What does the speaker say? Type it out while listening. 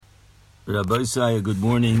Rabbi Isaiah, good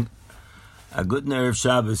morning. A good Erev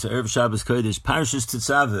Shabbos Kodesh, Parshas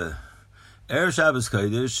Tetzaveh. Erev Shabbos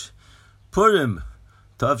Kodesh, Purim,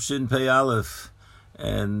 Tavshin Pei Aleph.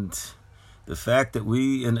 And the fact that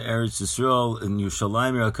we in Eretz Yisrael, in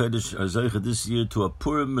Yerushalayim HaKodesh, are Zocheh this year to a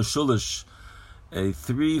Purim Meshulish, a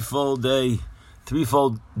threefold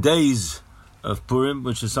days of Purim,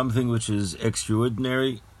 which is something which is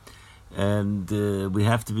extraordinary. And we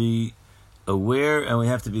have to be aware, and we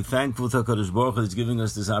have to be thankful to HaKadosh Baruch Hu that's giving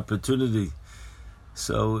us this opportunity.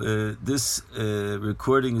 So this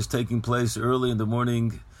recording is taking place early in the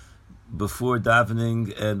morning before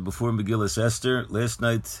davening and before Megillah Esther. Last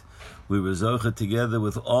night we were zocheh together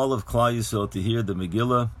with all of Klal Yisrael to hear the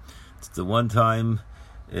Megillah. It's the one time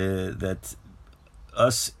that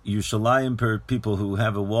us Yerushalayim people who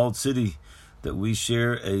have a walled city, that we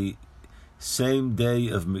share a same day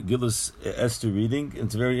of Megillah Esther reading.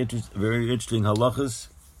 It's very interesting halachas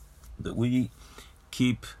that we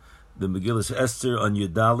keep the Megillah Esther on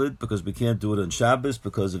Yud Daled, because we can't do it on Shabbos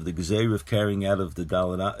because of the gezeira of carrying out of the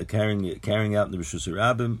Daled, carrying out in the Rishus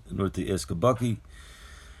Rabbim in order to ask a Baki.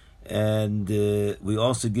 And we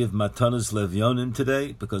also give Matanas Levyonim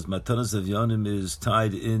today, because Matanas Levyonim is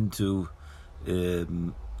tied into the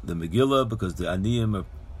Megillah, because the Aniyim are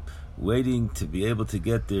waiting to be able to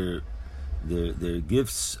get their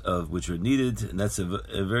gifts of which are needed, and that's a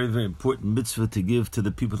very, very important mitzvah to give to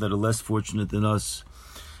the people that are less fortunate than us,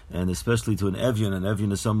 and especially to an Evyon. An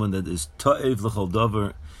Evyon is someone that is ta'ev l'chol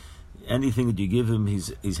davar. Anything that you give him,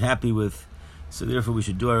 he's happy with. So therefore we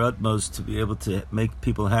should do our utmost to be able to make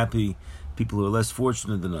people happy, people who are less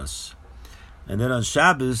fortunate than us. And then on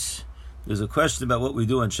Shabbos, there's a question about what we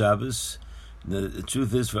do on Shabbos. The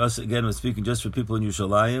truth is, for us, again, I'm speaking just for people in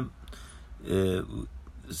Yerushalayim,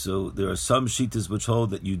 so there are some shittas which hold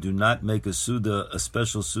that you do not make a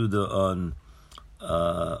special suda on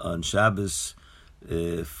Shabbos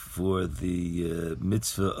for the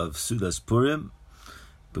mitzvah of Sudas Purim,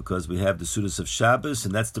 because we have the Sudas of Shabbos,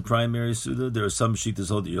 and that's the primary suda. There are some shittas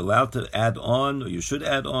hold that you're allowed to add on, or you should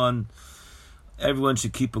add on. Everyone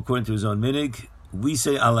should keep according to his own minig. We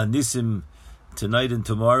say Ala Nisim tonight and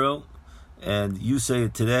tomorrow, and you say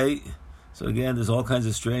it today. So again, there's all kinds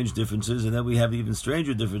of strange differences, and then we have even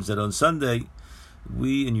stranger difference that on Sunday,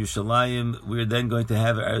 we in Yerushalayim, we're then going to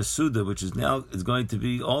have our Suda, which is going to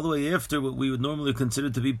be all the way after what we would normally consider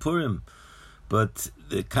to be Purim. But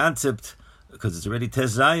the concept, because it's already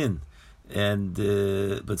Tes Zayin, and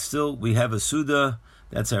but still we have a Suda,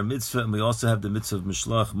 that's our mitzvah, and we also have the mitzvah of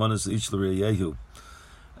Mishlach Manas L'Ish L'Reyehu.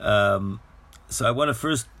 So I want to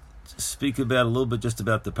first speak about a little bit just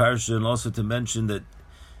about the parsha, and also to mention that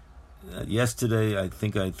yesterday, I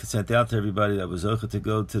think I sent out to everybody that I was zocheh to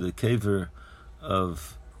go to the kever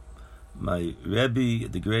of my Rebbe,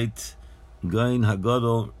 the great Gaon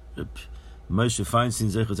Hagadol, Moshe Feinstein,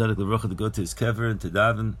 Zecher Tzedek L'Vrocha, to go to his kever and to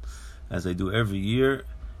daven, as I do every year.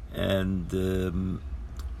 And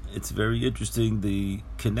it's very interesting, the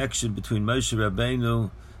connection between Moshe and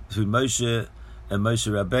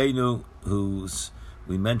Moshe Rabbeinu, who's,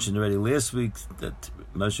 we mentioned already last week that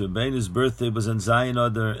Moshe Rabbeinu's birthday was on Zayin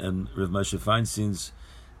Adar, and Rav Moshe Feinstein's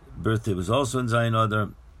birthday was also on Zayin Adar.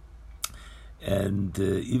 And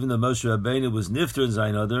even though Moshe Rabbeinu was nifter in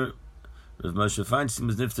Zayin Adar, Rav Moshe Feinstein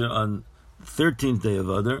was nifter on the 13th day of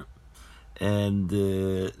Adar, and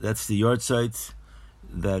that's the yard site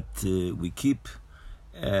that we keep.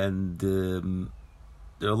 And there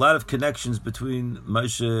are a lot of connections between Rav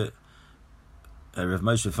Moshe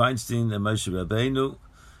Feinstein and Moshe Rabbeinu,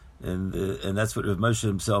 and that's what Rav Moshe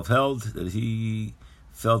himself held, that he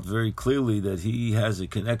felt very clearly that he has a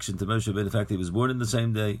connection to Moshe Rabbeinu. In fact, he was born in the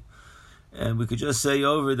same day. And we could just say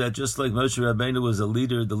over that, just like Moshe Rabbeinu was the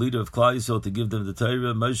leader of Klal Yisrael to give them the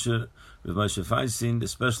Torah, Rav Moshe Feinstein,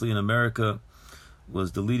 especially in America,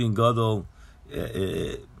 was the leading gadol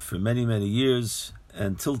for many, many years.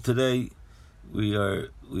 Until today, we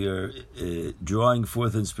are drawing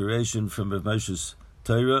forth inspiration from Rav Moshe's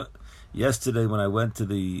Torah. Yesterday, when I went to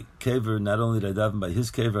the kever, not only did I daven by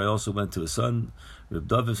his kever, I also went to his son, Reb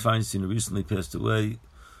David Feinstein, who recently passed away,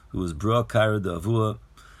 who was Bra Kara Davua,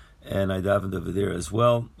 and I davened over there as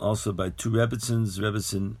well. Also by two Rebbitzins,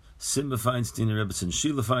 Rebbitzin Simba Feinstein and Rebbitzin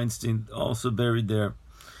Sheila Feinstein, also buried there.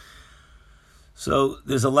 So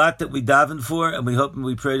there's a lot that we daven for, and we hope and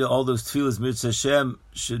we pray that all those tefillas, Mirz Hashem,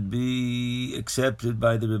 should be accepted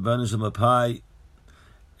by the Rebbeinu Shem Apai,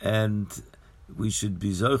 and we should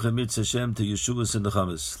be zocheh Mirz Hashem to Yeshuas and the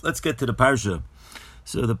Chamas. Let's get to the parsha.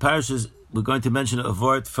 So the parsha, we're going to mention a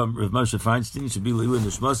vart from Rav Moshe Feinstein. It should be Lehu and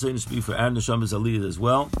Nishmasa, and it should be for Aaron Neshama's Aliyah as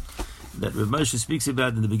well. That Rav Moshe speaks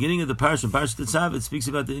about in the beginning of the parsha Tetzaveh. It speaks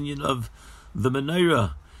about the inyan of the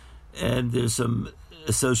menorah, and there's some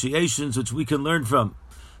associations which we can learn from.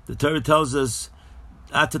 The Torah tells us,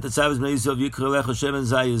 you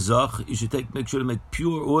should make sure to make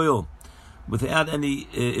pure oil without any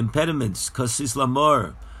impediments. Kasis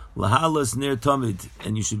lamor, lahalas ner tamid,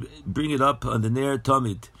 and you should bring it up on the ner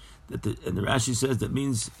tamid. And the Rashi says that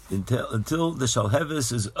means until the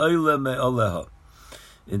shalhevis is oile me'oleha,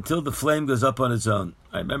 until the flame goes up on its own.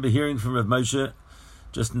 I remember hearing from Rav Moshe,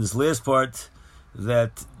 just in this last part,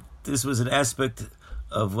 that this was an aspect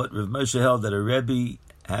of what Rav Moshe held, that a Rebbe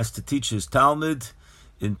has to teach his Talmud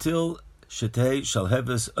until Shetei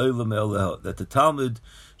Shalheves Oila Me'oleho, that the Talmud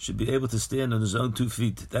should be able to stand on his own 2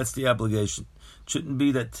 feet. That's the obligation. It shouldn't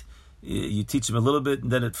be that you teach him a little bit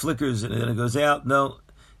and then it flickers and then it goes out. No,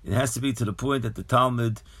 it has to be to the point that the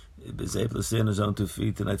Talmud is able to stand on his own 2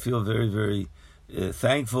 feet. And I feel very, very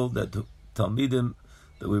thankful that Talmidim,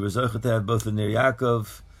 that we were zocheh to have both in Ner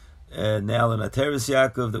Yaakov and now in Ateres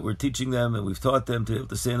Yaakov, that we're teaching them and we've taught them to be able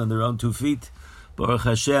to stand on their own 2 feet. Baruch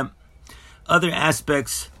Hashem. Other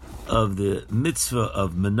aspects of the mitzvah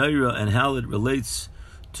of menorah and how it relates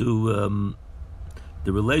to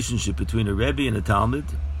the relationship between a Rebbe and a Talmud.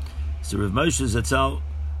 So Rav Moshe Zatzal,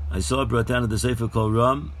 I saw brought down in the Sefer Kol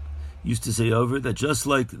Ram, used to say over that just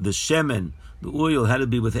like the shemen, the oil had to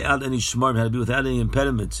be without any shmarm, had to be without any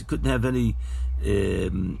impediments. It couldn't have any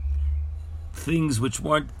things which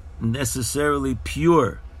weren't necessarily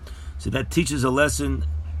pure. So that teaches a lesson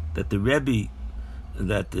that the Rebbe,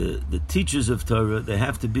 that the teachers of Torah, they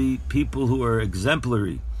have to be people who are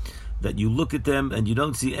exemplary, that you look at them and you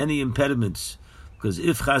don't see any impediments. Because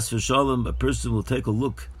if chas v'shalom, a person will take a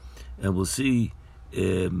look and will see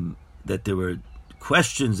that there were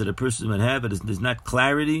questions that a person might have, but there's not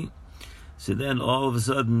clarity, so then all of a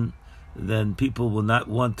sudden, then people will not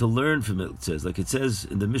want to learn from it. It says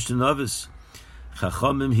in the Mishnah Novis,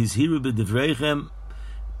 Chachamim hizhiru b'divreichem,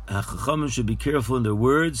 Chachamim should be careful in their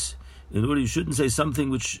words, in order you shouldn't say something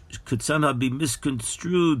which could somehow be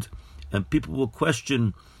misconstrued, and people will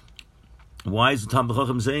question, why is the Talmid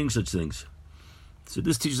Chacham saying such things? So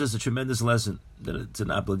this teaches us a tremendous lesson, that it's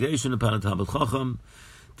an obligation upon a Talmid Chacham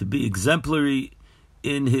to be exemplary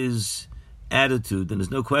in his attitude, and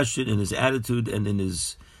there's no question in his attitude and in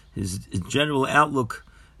his general outlook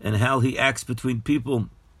and how he acts between people.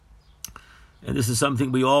 And this is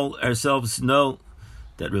something we all ourselves know,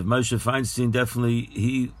 that Rav Moshe Feinstein definitely,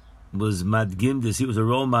 he was madgim this, he was a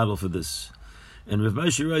role model for this. And Rav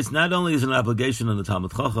Moshe writes, not only is it an obligation on the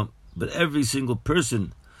Talmid Chacham, but every single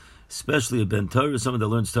person, especially a Ben Torah, someone that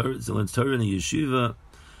learns Torah in a yeshiva,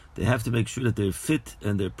 they have to make sure that they're fit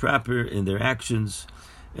and they're proper in their actions,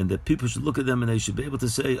 and that people should look at them and they should be able to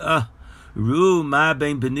say, Ru ma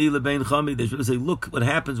bein beni lebein chami. They should say, look what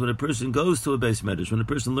happens when a person goes to a beis medrash, when a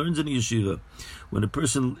person learns in a yeshiva, when a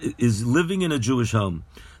person is living in a Jewish home,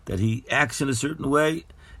 that he acts in a certain way,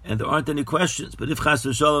 and there aren't any questions. But if chas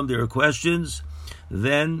v'shalom there are questions,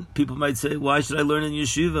 then people might say, why should I learn in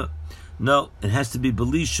yeshiva? No, it has to be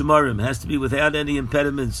b'li shemarim. It has to be without any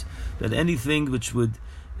impediments, that anything which would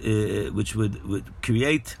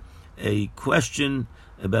create a question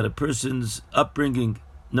about a person's upbringing.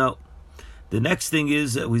 No. The next thing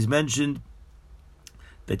is that we've mentioned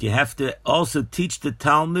that you have to also teach the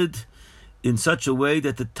Talmud in such a way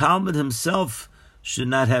that the Talmud himself should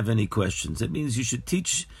not have any questions. That means you should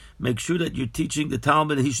make sure that you're teaching the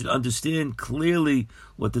Talmud, he should understand clearly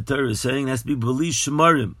what the Torah is saying. It has to be b'li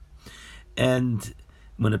shemarim. And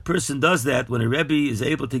when a person does that, when a Rebbe is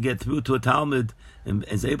able to get through to a Talmud and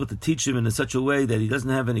is able to teach him in such a way that he doesn't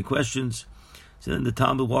have any questions, so then the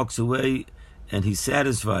Talmud walks away and he's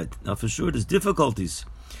satisfied. Now, for sure, there's difficulties.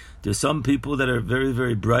 There's some people that are very,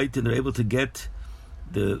 very bright and they're able to get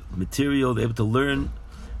the material, they're able to learn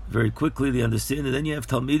very quickly, they understand. And then you have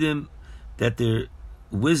Talmidim that their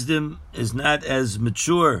wisdom is not as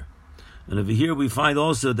mature. And over here we find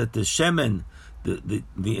also that the shemen,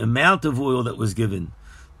 the amount of oil that was given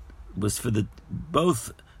was for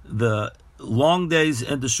both the long days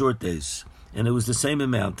and the short days. And it was the same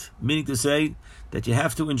amount, meaning to say that you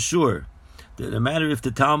have to ensure that no matter if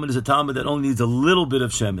the Talmud is a Talmud that only needs a little bit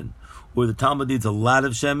of shemen, or the Talmud needs a lot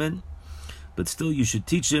of shemen, but still you should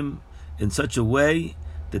teach him in such a way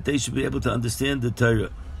that they should be able to understand the Torah.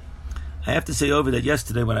 I have to say over that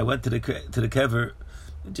yesterday when I went to the kever,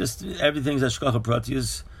 just everything's hashgacha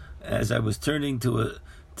pratius. As I was turning towards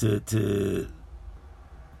the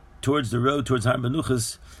road towards Har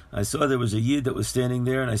Menuchas, I saw there was a Yid that was standing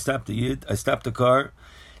there, and I stopped the Yid. I stopped the car.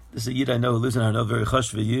 This is a Yid I know who lives in Har Nof, very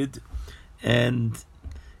chashva Yid, and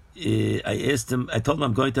I asked him. I told him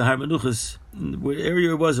I'm going to Har Menuchas. Where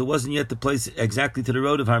area it wasn't yet the place exactly to the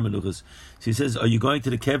road of Har Menuchas. So he says, "Are you going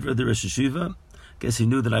to the kever of the Rosh Hashiva?" guess he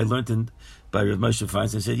knew that I learned by Rav Moshe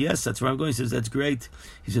Feinstein. I said, yes, that's where I'm going. He says, that's great.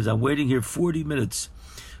 He says, I'm waiting here 40 minutes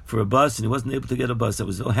for a bus, and he wasn't able to get a bus. I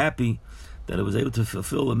was so happy that I was able to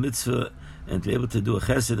fulfill a mitzvah and to be able to do a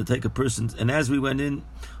chesed, to take a person. And as we went in,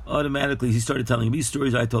 automatically he started telling me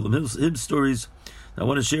stories. I told him his stories. I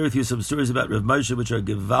want to share with you some stories about Rav Moshe, which are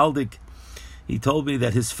gewaldig. He told me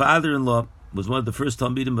that his father-in-law was one of the first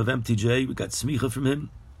Talmidim of MTJ. We got smicha from him,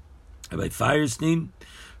 Rabbi Feierstein,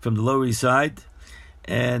 from the Lower East Side.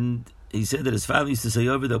 And he said that his father used to say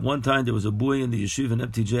over that one time there was a boy in the yeshiva in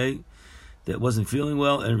MTJ that wasn't feeling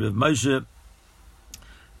well, and Rav Moshe,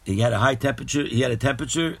 he had a high temperature,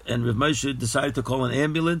 and Rav Moshe decided to call an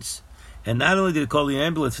ambulance. And not only did he call the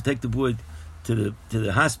ambulance to take the boy to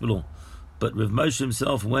the hospital, but Rav Moshe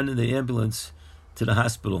himself went in the ambulance to the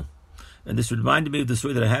hospital. And this reminded me of the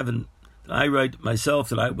story that I write myself,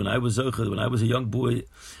 that when I was a young boy,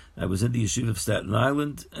 I was in the yeshiva of Staten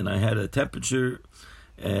Island, and I had a temperature,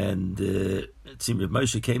 and it seemed Rav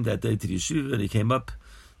Moshe came that day to the yeshiva, and he came up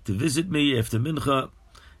to visit me after mincha,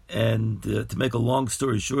 and to make a long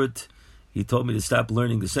story short, he told me to stop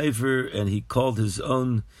learning the Sefer, and he called his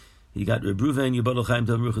own, he got Reb Ruven Yibadol Chaim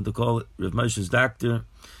Talmuchin to call Rav Moshe's doctor,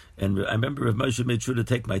 and I remember Rav Moshe made sure to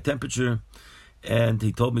take my temperature, and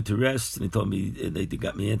he told me to rest, and he told me they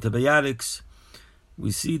got me antibiotics. We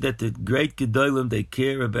see that the great Gedolim, they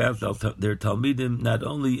care about their Talmidim, not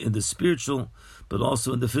only in the spiritual, but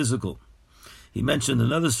also in the physical. He mentioned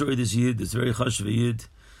another story this very chashuv yid,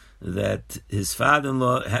 that his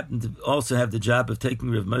father-in-law happened to also have the job of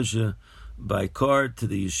taking Rav Moshe by car to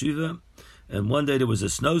the yeshiva, and one day there was a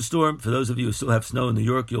snowstorm. For those of you who still have snow in New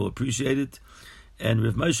York, you'll appreciate it. And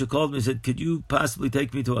Rav Moshe called me and said, could you possibly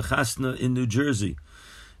take me to a chasna in New Jersey?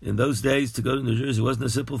 In those days, to go to New Jersey wasn't a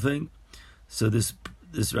simple thing. So this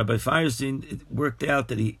Rabbi Feierstein, it worked out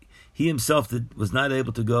that he himself was not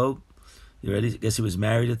able to go. I guess he was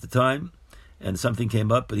married at the time, and something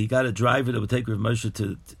came up, but he got a driver that would take Rav Moshe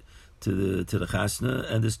to the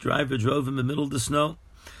chasna, and this driver drove him in the middle of the snow.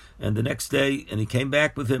 And the next day, and he came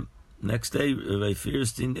back with him. Next day, Rabbi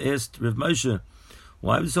Feierstein asked Rav Moshe,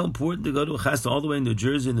 why was it so important to go to a chasna all the way in New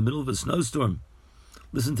Jersey in the middle of a snowstorm?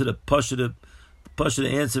 Listen to the Pashuta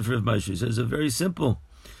answer for Rav Moshe. He says, it's very simple.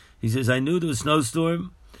 He says, I knew there was a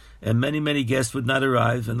snowstorm, and many, many guests would not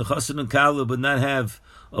arrive, and the Chassan and Kala would not have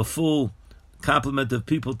a full complement of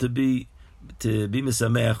people to be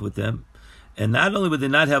misameach with them. And not only would they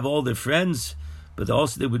not have all their friends, but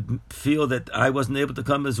also they would feel that I wasn't able to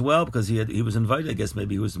come as well, because he was invited. I guess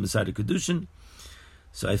maybe he was the Messiah Kedushin.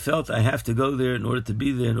 So I felt I have to go there in order to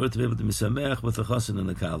be there, in order to be able to misameach with the Chassan and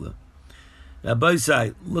the Kala. Now,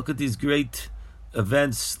 Boisai, look at these great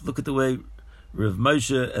events. Look at the way Rav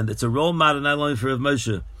Moshe, and it's a role model not only for Rav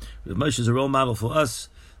Moshe. Rav Moshe is a role model for us,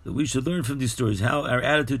 that we should learn from these stories, how our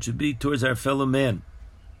attitude should be towards our fellow man.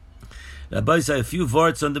 Now, Boisai, a few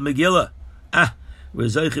vorts on the Megillah. We're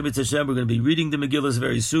going to be reading the Megillah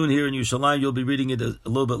very soon here in Yerushalayim. You'll be reading it a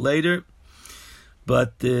little bit later.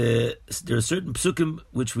 But there are certain psukim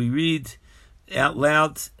which we read out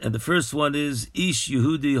loud, and the first one is Ish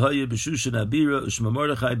Yehudi Haya B'Shushan Abira Ushma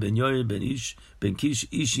Mordechai Ben Yoyer Ben Kish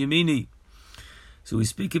Ish Yemini. So we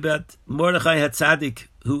speak about Mordechai HaTzadik,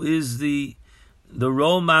 who is the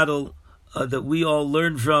role model that we all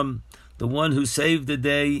learn from, the one who saved the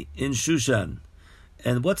day in Shushan.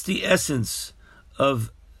 And what's the essence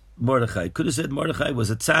of Mordechai? Could have said Mordechai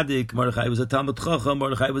was a tzaddik, Mordechai was a Talmud Chacham,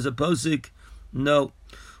 Mordechai was a posik. No,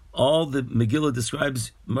 all the Megillah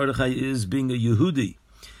describes Mordechai is being a Yehudi.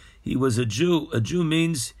 He was a Jew. A Jew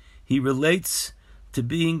means he relates to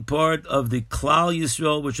being part of the Klal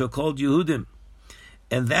Yisrael, which are called Yehudim.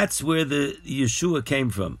 And that's where the Yeshua came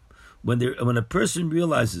from. When a person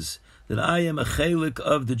realizes that I am a chelik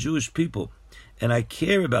of the Jewish people, and I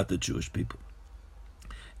care about the Jewish people,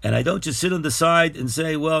 and I don't just sit on the side and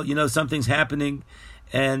say, well, something's happening,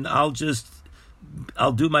 and I'll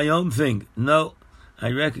do my own thing. No, I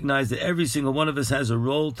recognize that every single one of us has a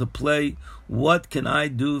role to play. What can I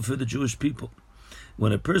do for the Jewish people?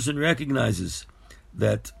 When a person recognizes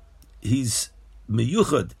that he's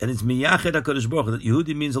miyuchad, and it's miyachid HaKadosh Baruch Hu, that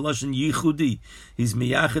Yehudi means a lashon yichudi. He's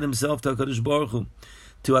miyachid himself to HaKadosh Baruch Hu,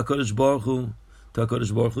 to HaKadosh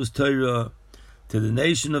Baruch Hu's Torah, to the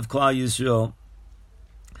nation of Klal Yisrael.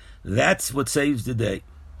 That's what saves the day.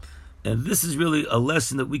 And this is really a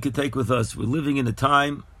lesson that we could take with us. We're living in a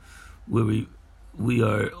time where we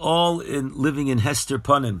are all living in Hester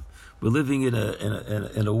Panim. We're living in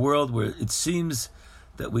a world where it seems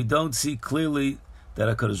that we don't see clearly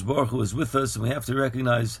that HaKadosh Baruch Hu is with us, and we have to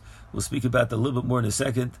recognize, we'll speak about that a little bit more in a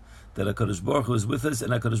second, that HaKadosh Baruch Hu is with us,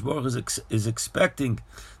 and HaKadosh Baruch Hu is expecting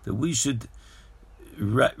that we should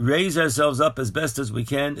raise ourselves up as best as we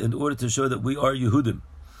can in order to show that we are Yehudim.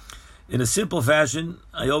 In a simple fashion,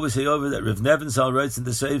 I always say over that Rav Nebenzahl writes in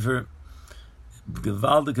the Sefer,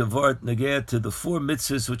 Gewaldige Wort negeh to the 4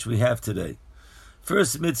 mitzvahs which we have today.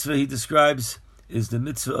 First mitzvah he describes is the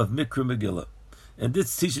mitzvah of Mikra Megillah. And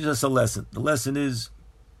this teaches us a lesson. The lesson is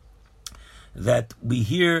that we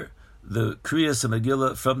hear the Kriyas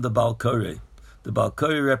Megillah from the Baal Koreh. The Baal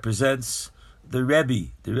Koreh represents the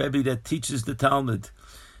Rebbe that teaches the Talmud.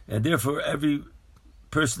 And therefore every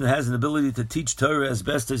person that has an ability to teach Torah as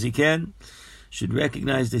best as he can should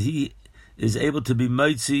recognize that he is able to be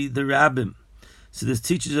Moitzi the Rabbim. So this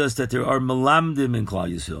teaches us that there are Malamdim in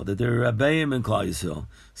Klal Yisrael, that there are Rabbeim in Klal Yisrael,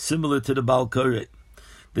 similar to the Baal Koreh.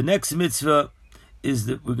 The next mitzvah is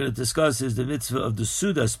that we're going to discuss is the mitzvah of the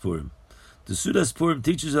Sudas Purim. The Sudas Purim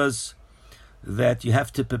teaches us that you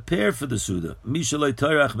have to prepare for the Suda. Mishalei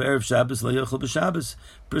Torach be'erev Shabbos layochel b'Shabbos.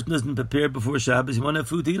 Person doesn't prepare before Shabbos, he won't have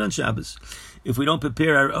food to eat on Shabbos. If we don't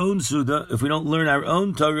prepare our own Suda, if we don't learn our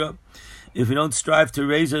own Torah, if we don't strive to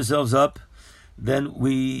raise ourselves up, then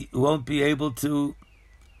we won't be able to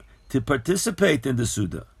participate in the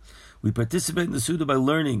Suda. We participate in the Suda by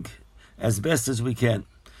learning as best as we can.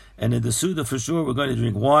 And in the Suda, for sure, we're going to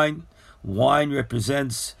drink wine. Wine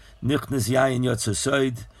represents Nichnas Yayin Yotzer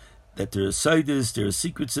Soid, that there are Soides, there are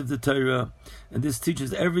secrets of the Torah. And this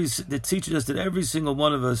teaches us that every single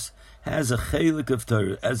one of us has a chelik of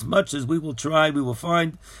Torah. As much as we will try, we will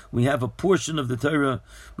find we have a portion of the Torah.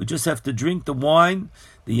 We just have to drink the wine,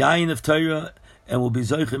 the Yayin of Torah, and we'll be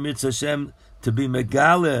Zoiche Mitzvah Hashem to be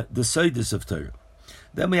Megale, the Soides of Torah.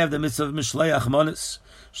 Then we have the mitzvah of Mishleach Manos.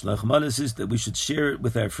 Shleach Manos is that we should share it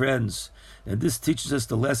with our friends. And this teaches us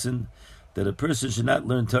the lesson that a person should not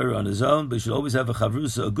learn Torah on his own, but he should always have a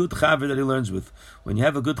chavrusa, a good chaver that he learns with. When you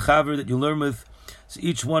have a good chaver that you learn with, so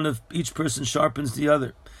each person sharpens the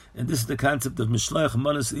other. And this is the concept of Mishleach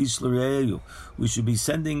Manos Ish L'Re'ehu. We should be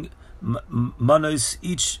sending manos,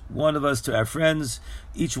 each one of us, to our friends.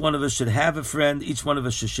 Each one of us should have a friend. Each one of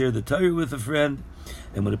us should share the Torah with a friend.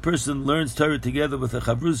 And when a person learns Torah together with a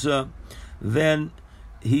chavrusa, then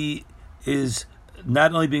he is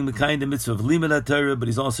not only being the kind of mitzvah of limud Torah, but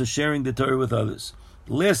he's also sharing the Torah with others.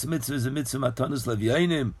 The last mitzvah is a mitzvah matanos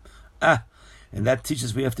levyainim. And that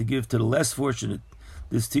teaches we have to give to the less fortunate.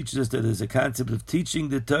 This teaches us that there's a concept of teaching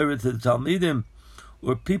the Torah to the Talmidim,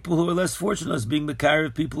 or people who are less fortunate, as being Mekar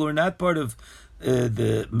of people who are not part of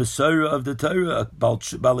the Messiah of the Torah,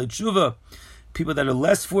 Balei Tshuva, people that are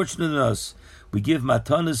less fortunate than us. We give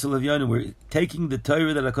matanos levyainim. We're taking the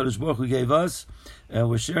Torah that HaKadosh Baruch Hu gave us, and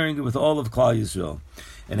we're sharing it with all of Klal Yisrael.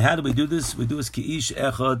 And how do we do this? We do this ki'ish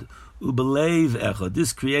echad ubelev echad.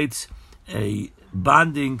 This creates a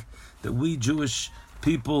bonding that we Jewish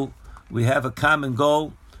people, we have a common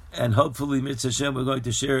goal, and hopefully, Mitzvah Hashem, we're going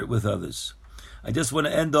to share it with others. I just want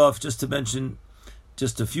to end off just to mention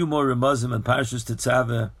just a few more Ramazim and Parshas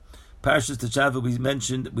Tetzaveh. Parshas Tetzaveh, we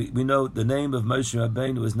mentioned, we know the name of Moshe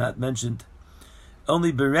Rabbeinu is not mentioned.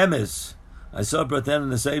 Only Beremes, I saw brought down in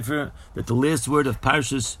the Sefer that the last word of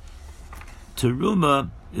Parshas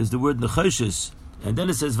Teruma is the word Nechoshes, and then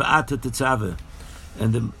it says Va'ata Tetzaveh,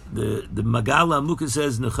 and the Magala Amukah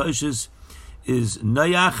says Nechoshes is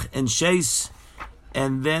Noach and Sheis,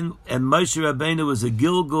 and Moshe Rabbeinu was a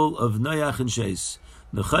Gilgul of Noach and Sheis.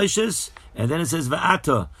 Nechoshes, and then it says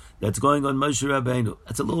Va'ata, that's going on Moshe Rabbeinu.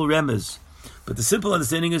 That's a little remez, but the simple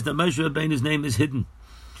understanding is that Moshe Rabbeinu's name is hidden.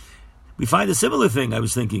 We find a similar thing, I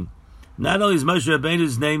was thinking. Not only is Moshe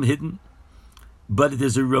Rabbeinu's name hidden, but there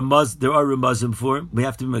are Ramazim for him. We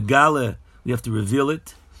have to Megala, we have to reveal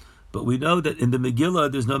it. But we know that in the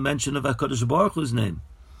Megillah, there's no mention of HaKadosh Baruch Hu's name.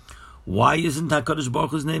 Why isn't HaKadosh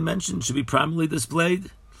Baruch Hu's name mentioned? Should be prominently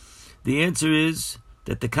displayed? The answer is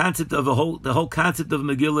that the whole concept of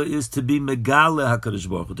Megillah is to be Megala HaKadosh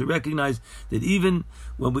Baruch Hu, to recognize that even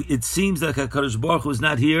when it seems that HaKadosh Baruch Hu is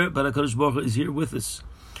not here, but HaKadosh Baruch Hu is here with us.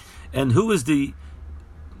 And who was the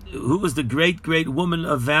great woman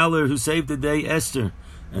of valor who saved the day? Esther.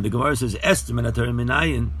 And the Gemara says, Esther menatar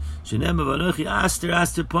minayin shenem avanochi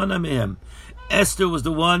aster pona mehem. Esther was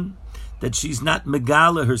the one that she's not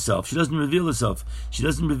megala herself. She doesn't reveal herself. She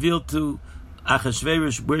doesn't reveal to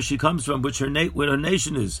Achashverosh where she comes from, where her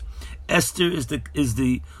nation is. Esther is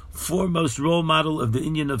the foremost role model of the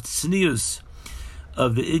Inyan of tznius,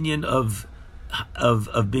 of the Inyan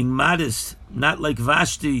of being modest, not like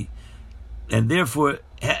Vashti. And therefore,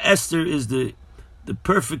 Esther is the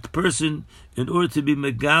perfect person in order to be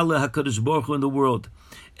Megala HaKadosh Baruch Hu in the world.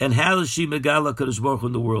 And how is she Megala HaKadosh Baruch Hu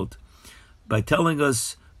in the world? By telling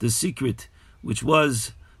us the secret, which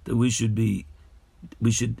was that we should tzumu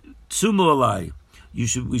alai.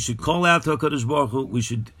 We should call out to HaKadosh Baruch Hu. We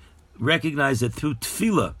should recognize that through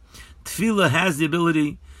tefillah has the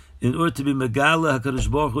ability in order to be Megala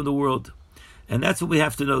HaKadosh Baruch Hu in the world. And that's what we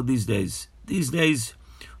have to know these days. These days,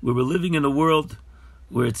 where we're living in a world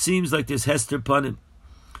where it seems like there's Hester Panim.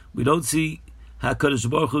 We don't see HaKadosh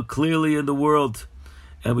Baruch Hu clearly in the world.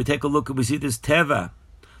 And we take a look and we see this Teva.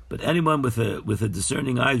 But anyone with a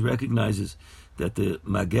discerning eye recognizes that the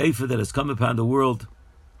Magefa that has come upon the world,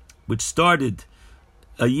 which started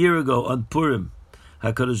a year ago on Purim,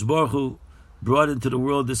 HaKadosh Baruch Hu brought into the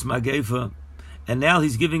world this Magefa, and now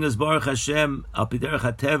He's giving us Baruch Hashem Al Pi Derech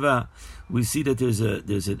HaTeva. We see that there's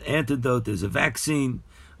an antidote, there's a vaccine.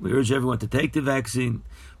 We urge everyone to take the vaccine.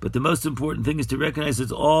 But the most important thing is to recognize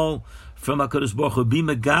it's all from HaKadosh Baruch Hu. Be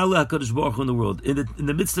Megala HaKadosh Baruch Hu in the world. In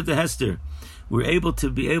the midst of the Hester, we're able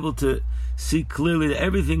to see clearly that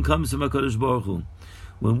everything comes from HaKadosh Baruch Hu.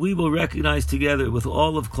 When we will recognize together with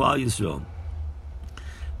all of Klal Yisrael,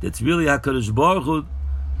 that's really HaKadosh Baruch Hu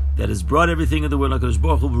that has brought everything in the world. HaKadosh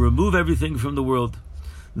Baruch Hu will remove everything from the world.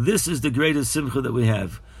 This is the greatest simcha that we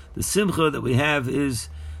have. The simcha that we have is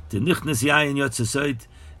to nichnas yayin yotzasait,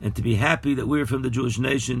 and to be happy that we're from the Jewish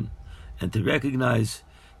nation, and to recognize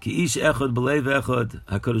ki ish echad b'lev echad,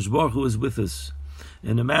 HaKadosh Baruch Hu is with us.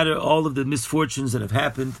 And no matter all of the misfortunes that have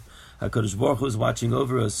happened, HaKadosh Baruch Hu is watching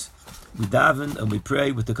over us. We daven and we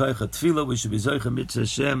pray with the koach tefillah. We should be zocheh mitzvah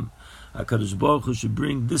Hashem. HaKadosh Baruch Hu should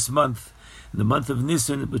bring this month, in the month of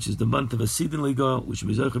Nisan, which is the month of Asidin Ligo, we should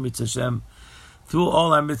be zocheh mitzvah Hashem, through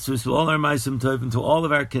all our mitzvahs, through all our ma'asim tovim, through all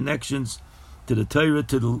of our connections to the Torah,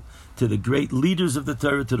 to the great leaders of the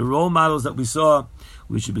Torah, to the role models that we saw.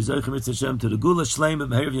 We should be zocheh mitzvah Hashem to the Gula Shleim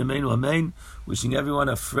and Meher Yameinu Amen. Wishing everyone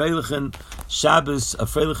a freilichen Shabbos, a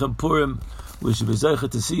freilichen Purim. We should be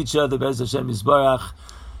zocheh to see each other, Be'ez Hashem Yisbarach,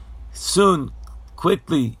 soon,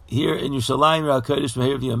 quickly, here in Yerushalayim, Ra Kodesh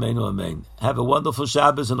Meher Yameinu Amen. Have a wonderful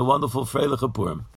Shabbos and a wonderful freilichen Purim.